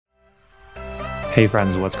Hey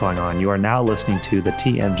friends, what's going on? You are now listening to the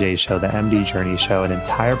TMJ Show, the MD Journey Show, an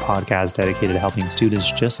entire podcast dedicated to helping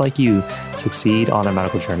students just like you succeed on their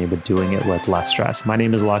medical journey, but doing it with less stress. My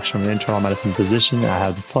name is Laksh. I'm an internal medicine physician. I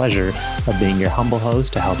have the pleasure of being your humble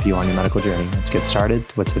host to help you on your medical journey. Let's get started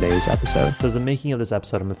with today's episode. So as the making of this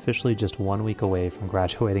episode, I'm officially just 1 week away from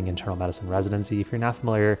graduating internal medicine residency. If you're not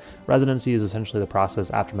familiar, residency is essentially the process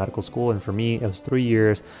after medical school. And for me, it was 3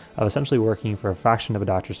 years of essentially working for a fraction of a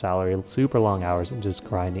doctor's salary, super long hours, and just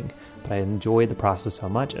grinding. But I enjoyed the process so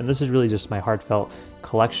much, and this is really just my heartfelt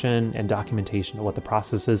collection and documentation of what the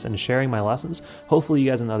process is and sharing my lessons. Hopefully you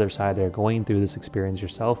guys on the other side that are going through this experience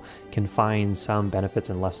yourself can find some benefits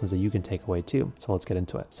and lessons that you can take away too. So let's get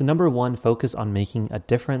into it. So number one, focus on making a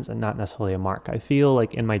difference and not necessarily a mark. I feel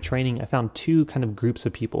like in my training, I found two kind of groups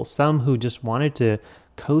of people, some who just wanted to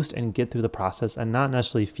coast and get through the process and not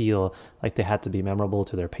necessarily feel like they had to be memorable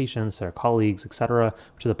to their patients, their colleagues, etc.,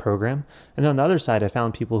 to the program. And then on the other side, I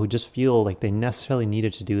found people who just feel like they necessarily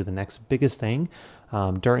needed to do the next biggest thing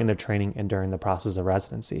during their training and during the process of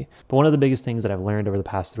residency. But one of the biggest things that I've learned over the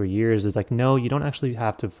past 3 years is like, no, you don't actually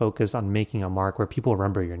have to focus on making a mark where people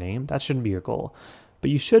remember your name. That shouldn't be your goal. But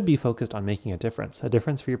you should be focused on making a difference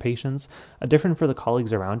for your patients, a difference for the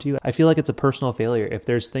colleagues around you. I feel like it's a personal failure. If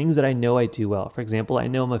there's things that I know I do well, for example, I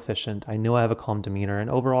know I'm efficient, I know I have a calm demeanor, and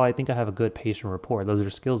overall, I think I have a good patient rapport. Those are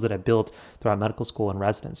skills that I built throughout medical school and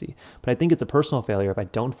residency. But I think it's a personal failure if I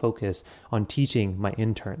don't focus on teaching my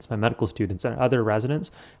interns, my medical students, and other residents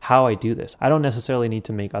how I do this. I don't necessarily need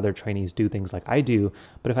to make other trainees do things like I do,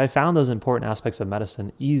 but if I found those important aspects of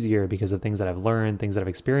medicine easier because of things that I've learned, things that I've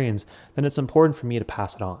experienced, then it's important for me to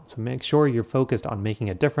pass it on. So make sure you're focused on making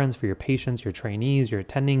a difference for your patients, your trainees, your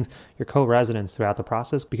attendings, your co-residents throughout the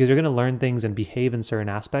process, because you're going to learn things and behave in certain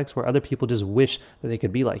aspects where other people just wish that they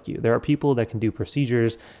could be like you. There are people that can do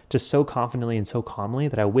procedures just so confidently and so calmly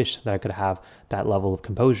that I wish that I could have that level of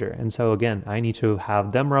composure. And so again, I need to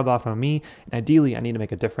have them rub off on me. And ideally, I need to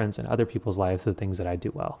make a difference in other people's lives through things that I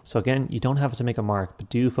do well. So again, you don't have to make a mark, but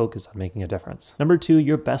do focus on making a difference. Number two,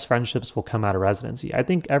 your best friendships will come out of residency. I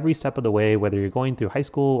think every step of the way, whether you're going through high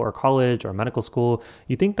school or college or medical school,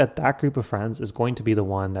 you think that that group of friends is going to be the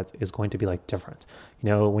one that is going to be like different. You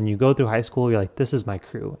know, when you go through high school, you're like, this is my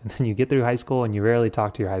crew. And then you get through high school and you rarely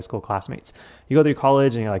talk to your high school classmates. You go through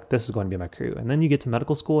college and you're like, this is going to be my crew. And then you get to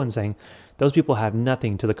medical school and saying, those people have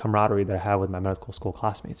nothing to the camaraderie that I have with my medical school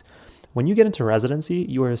classmates. When you get into residency,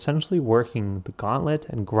 you are essentially working the gauntlet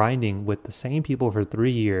and grinding with the same people for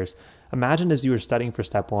 3 years. Imagine if you were studying for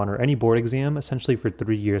step one or any board exam, essentially for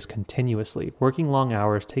 3 years continuously, working long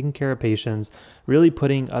hours, taking care of patients, really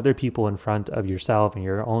putting other people in front of yourself and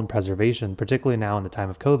your own preservation, particularly now in the time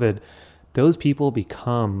of COVID. Those people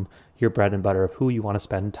become your bread and butter of who you want to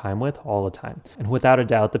spend time with all the time. And without a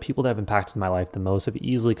doubt, the people that have impacted my life the most have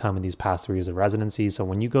easily come in these past 3 years of residency. So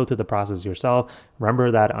when you go through the process yourself, remember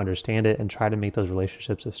that, understand it, and try to make those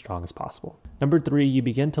relationships as strong as possible. Number three, you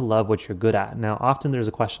begin to love what you're good at. Now, often there's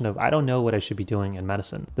a question of, I don't know what I should be doing in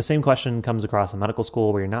medicine. The same question comes across in medical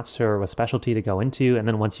school where you're not sure what specialty to go into. And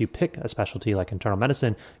then once you pick a specialty like internal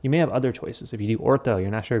medicine, you may have other choices. If you do ortho, you're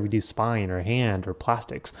not sure if you do spine or hand or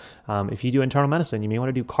plastics. If you do internal medicine, you may want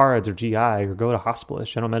to do cards or GI or go to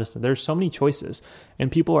hospitalist, general medicine. There's so many choices, and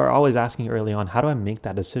people are always asking early on, how do I make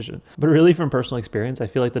that decision? But really from personal experience, I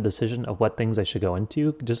feel like the decision of what things I should go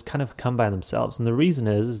into just kind of come by themselves. And the reason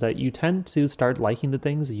is that you tend to start liking the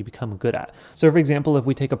things that you become good at. So for example, if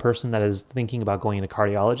we take a person that is thinking about going into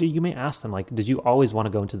cardiology, you may ask them like, did you always want to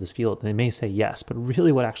go into this field? And they may say yes, but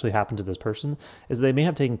really what actually happened to this person is they may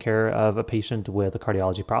have taken care of a patient with a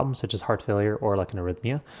cardiology problem, such as heart failure or like an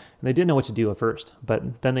arrhythmia, and they didn't know what to do at first,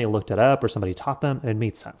 but then they looked it up or somebody taught them and it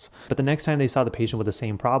made sense. But the next time they saw the patient with the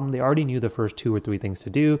same problem, they already knew the first 2 or 3 things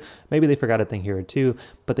to do. Maybe they forgot a thing here or two,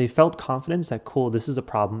 but they felt confidence that, cool, this is a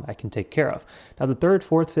problem I can take care of. Now, the 3rd,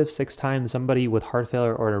 4th, 5th, 6th time somebody with heart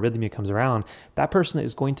failure or an arrhythmia comes around, that person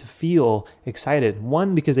is going to feel excited.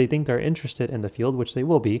 One, because they think they're interested in the field, which they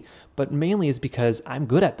will be, but mainly it's because I'm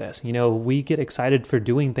good at this. You know, we get excited for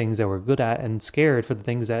doing things that we're good at and scared for the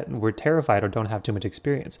things that we're terrified or don't have too much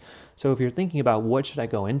experience. So if you're thinking about what should I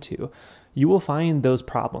go into, you will find those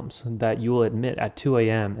problems that you will admit at 2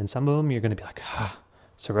 a.m. And some of them you're going to be like,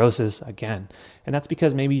 cirrhosis again. And that's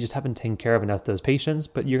because maybe you just haven't taken care of enough of those patients,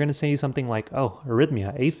 but you're going to say something like, oh,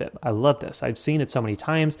 arrhythmia, AFib. I love this. I've seen it so many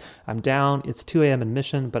times. I'm down. It's 2 a.m.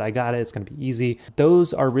 admission, but I got it. It's going to be easy.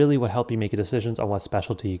 Those are really what help you make decisions on what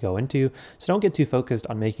specialty you go into. So don't get too focused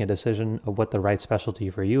on making a decision of what the right specialty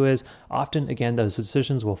for you is. Often, again, those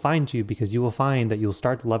decisions will find you because you will find that you'll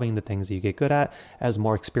start loving the things that you get good at as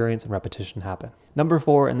more experience and repetition happen. Number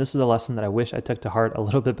 4, and this is a lesson that I wish I took to heart a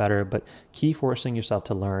little bit better, but keep forcing yourself to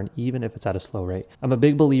to learn, even if it's at a slow rate. I'm a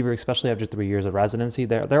big believer, especially after 3 years of residency,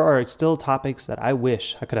 there are still topics that I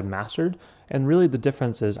wish I could have mastered. And really the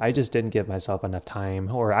difference is I just didn't give myself enough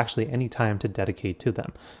time, or actually any time, to dedicate to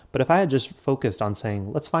them. But if I had just focused on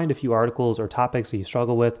saying, let's find a few articles or topics that you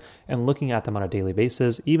struggle with and looking at them on a daily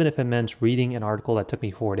basis, even if it meant reading an article that took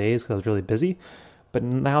me 4 days because I was really busy, but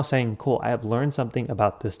now saying, cool, I have learned something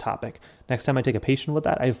about this topic. Next time I take a patient with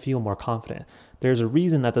that, I feel more confident. There's a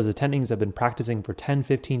reason that those attendings that have been practicing for 10,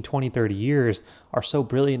 15, 20, 30 years are so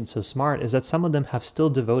brilliant and so smart, is that some of them have still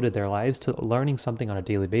devoted their lives to learning something on a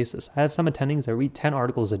daily basis. I have some attendings that read 10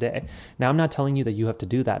 articles a day. Now, I'm not telling you that you have to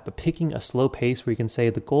do that, but picking a slow pace where you can say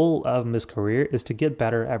the goal of this career is to get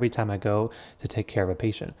better every time I go to take care of a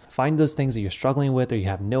patient. Find those things that you're struggling with or you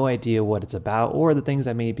have no idea what it's about, or the things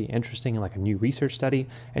that may be interesting in like a new research study,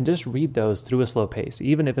 and just read those through a slow pace.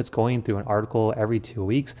 Even if it's going through an article every 2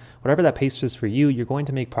 weeks, whatever that pace is for you, you're going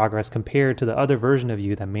to make progress compared to the other version of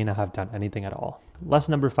you that may not have done anything at all.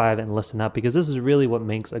 Lesson number 5, and listen up, because this is really what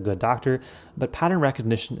makes a good doctor, but pattern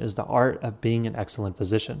recognition is the art of being an excellent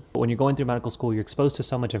physician. But when you're going through medical school, you're exposed to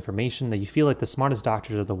so much information that you feel like the smartest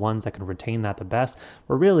doctors are the ones that can retain that the best,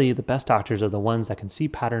 where really the best doctors are the ones that can see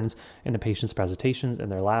patterns in the patient's presentations, in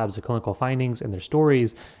their labs, their clinical findings, and their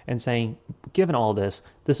stories, and saying, given all this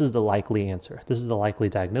is the likely answer. This is the likely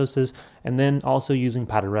diagnosis. And then also using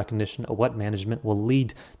pattern recognition of what management will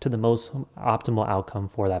lead to the most optimal outcome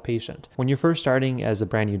for that patient. When you're first starting as a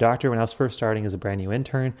brand new doctor, when I was first starting as a brand new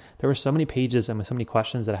intern, there were so many pages and so many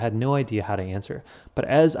questions that I had no idea how to answer. But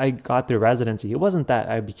as I got through residency, it wasn't that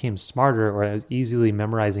I became smarter or I was easily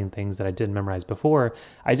memorizing things that I didn't memorize before.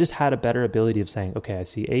 I just had a better ability of saying, okay, I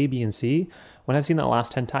see A, B, and C. When I've seen that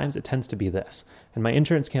last 10 times, it tends to be this. And my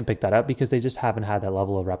interns can't pick that up because they just haven't had that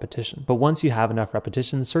level of repetition. But once you have enough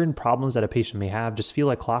repetition, certain problems that a patient may have just feel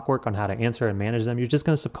like clockwork on how to answer and manage them. You're just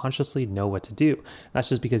going to subconsciously know what to do. That's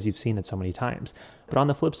just because you've seen it so many times. But on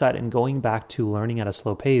the flip side, in going back to learning at a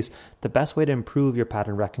slow pace, the best way to improve your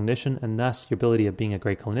pattern recognition and thus your ability of being a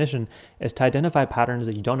great clinician is to identify patterns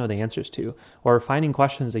that you don't know the answers to, or finding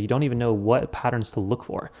questions that you don't even know what patterns to look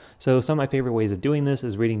for. So some of my favorite ways of doing this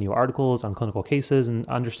is reading new articles on clinical cases and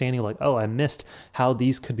understanding like, oh, I missed how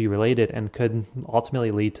these could be related and could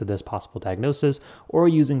ultimately lead to this possible diagnosis, or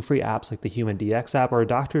using free apps like the Human DX app, where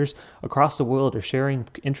doctors across the world are sharing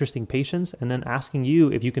interesting patients and then asking you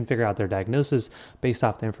if you can figure out their diagnosis based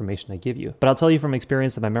off the information they give you. But I'll tell you from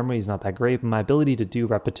experience that my memory is not that great, but my ability to do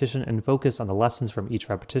repetition and focus on the lessons from each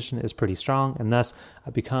repetition is pretty strong, and thus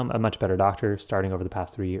I've become a much better doctor starting over the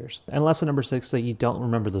past 3 years. And lesson number 6, that you don't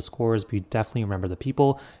remember the scores, but you definitely remember the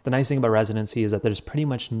people. The nice thing about residency is that there's pretty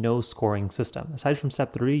much no scoring system. Aside from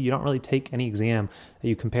step 3, you don't really take any exam that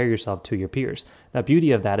you compare yourself to your peers. The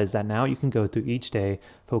beauty of that is that now you can go through each day,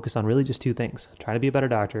 focus on really just 2 things: trying to be a better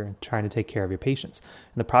doctor and trying to take care of your patients.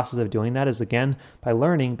 And the process of doing that is, again, by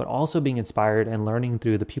learning, but also being inspired and learning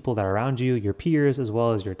through the people that are around you, your peers, as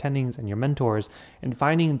well as your attendings and your mentors, and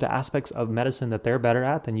finding the aspects of medicine that they're better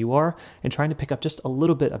at than you are, and trying to pick up just a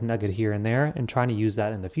little bit of nugget here and there, and trying to use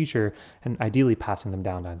that in the future, and ideally passing them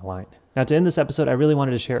down the line. Now, to end this episode, I really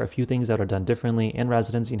wanted to share a few things that are done differently in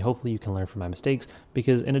residency, and hopefully you can learn from my mistakes,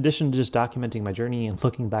 because in addition to just documenting my journey and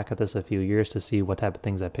looking back at this a few years to see what type of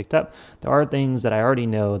things I picked up, there are things that I already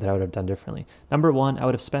know that I would have done differently. Number 1, I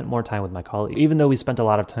would have spent more time with my colleagues. Even though we spent a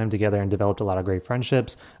lot of time together and developed a lot of great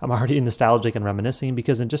friendships, I'm already nostalgic and reminiscing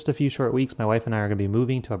because in just a few short weeks, my wife and I are going to be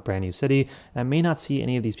moving to a brand new city, and I may not see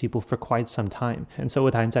any of these people for quite some time. And so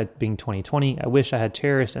with hindsight being 2020, I wish I had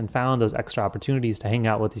cherished and found those extra opportunities to hang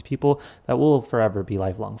out with these people that will forever be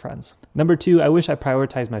lifelong friends. Number 2, I wish I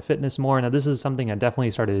prioritized my fitness more. Now, this is something I definitely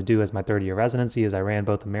started to do as my 3rd year residency, as I ran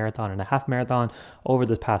both a marathon and a half marathon over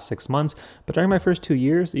the past 6 months. But during my first 2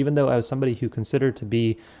 years, even though I was somebody who considered to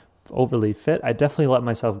be overly fit, I definitely let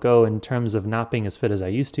myself go in terms of not being as fit as I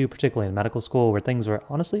used to, particularly in medical school where things were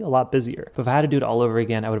honestly a lot busier. But if I had to do it all over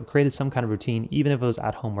again, I would have created some kind of routine, even if it was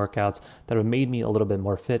at-home workouts, that would have made me a little bit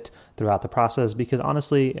more fit throughout the process. Because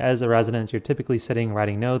honestly, as a resident, you're typically sitting,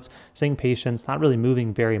 writing notes, seeing patients, not really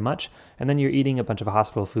moving very much, and then you're eating a bunch of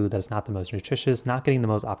hospital food that's not the most nutritious, not getting the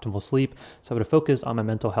most optimal sleep. So I would have focused on my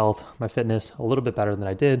mental health, my fitness a little bit better than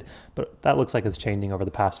I did, but that looks like it's changing over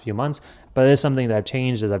the past few months. But it is something that I've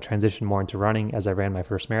changed as I've transitioned more into running as I ran my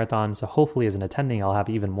first marathon. So hopefully as an attending, I'll have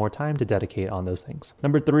even more time to dedicate on those things.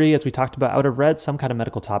 Number 3, as we talked about, I would have read some kind of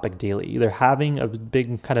medical topic daily, either having a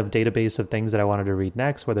big kind of database of things that I wanted to read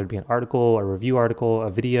next, whether it be an article, a review article, a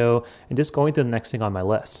video, and just going to the next thing on my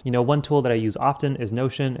list. You know, one tool that I use often is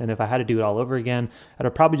Notion. And if I had to do it all over again, I'd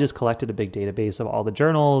have probably just collected a big database of all the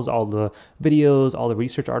journals, all the videos, all the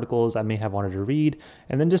research articles I may have wanted to read,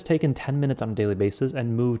 and then just taken 10 minutes on a daily basis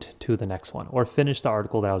and moved to the next next one or finish the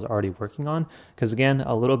article that I was already working on. Because again,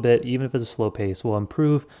 a little bit, even if it's a slow pace, will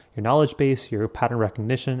improve your knowledge base, your pattern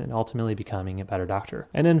recognition, and ultimately becoming a better doctor.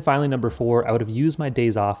 And then finally, number 4, I would have used my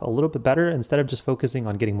days off a little bit better. Instead of just focusing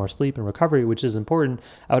on getting more sleep and recovery, which is important,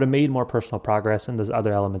 I would have made more personal progress in those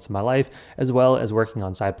other elements of my life, as well as working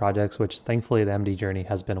on side projects, which thankfully the MD journey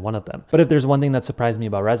has been one of them. But if there's one thing that surprised me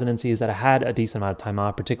about residency is that I had a decent amount of time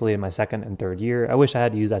off, particularly in my second and third year. I wish I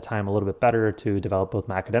had used that time a little bit better to develop both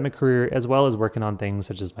my academic career as well as working on things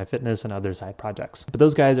such as my fitness and other side projects. But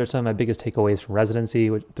those guys are some of my biggest takeaways from residency.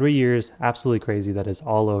 3 years, absolutely crazy that is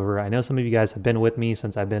all over. I know some of you guys have been with me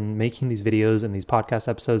since I've been making these videos and these podcast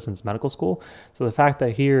episodes since medical school. So the fact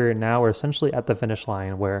that here now we're essentially at the finish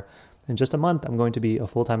line where in just a month I'm going to be a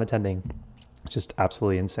full-time attending. Just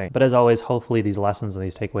absolutely insane. But as always, hopefully these lessons and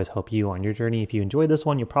these takeaways help you on your journey. If you enjoyed this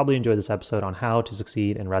one, you'll probably enjoy this episode on how to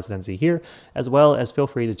succeed in residency here, as well as feel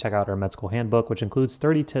free to check out our med school handbook, which includes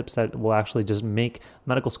 30 tips that will actually just make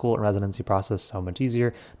medical school and residency process so much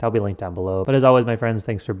easier. That'll be linked down below. But as always, my friends,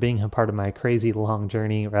 thanks for being a part of my crazy long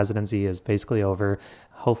journey. Residency is basically over.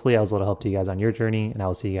 Hopefully I was able to help you guys on your journey, and I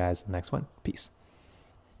will see you guys in the next one. Peace.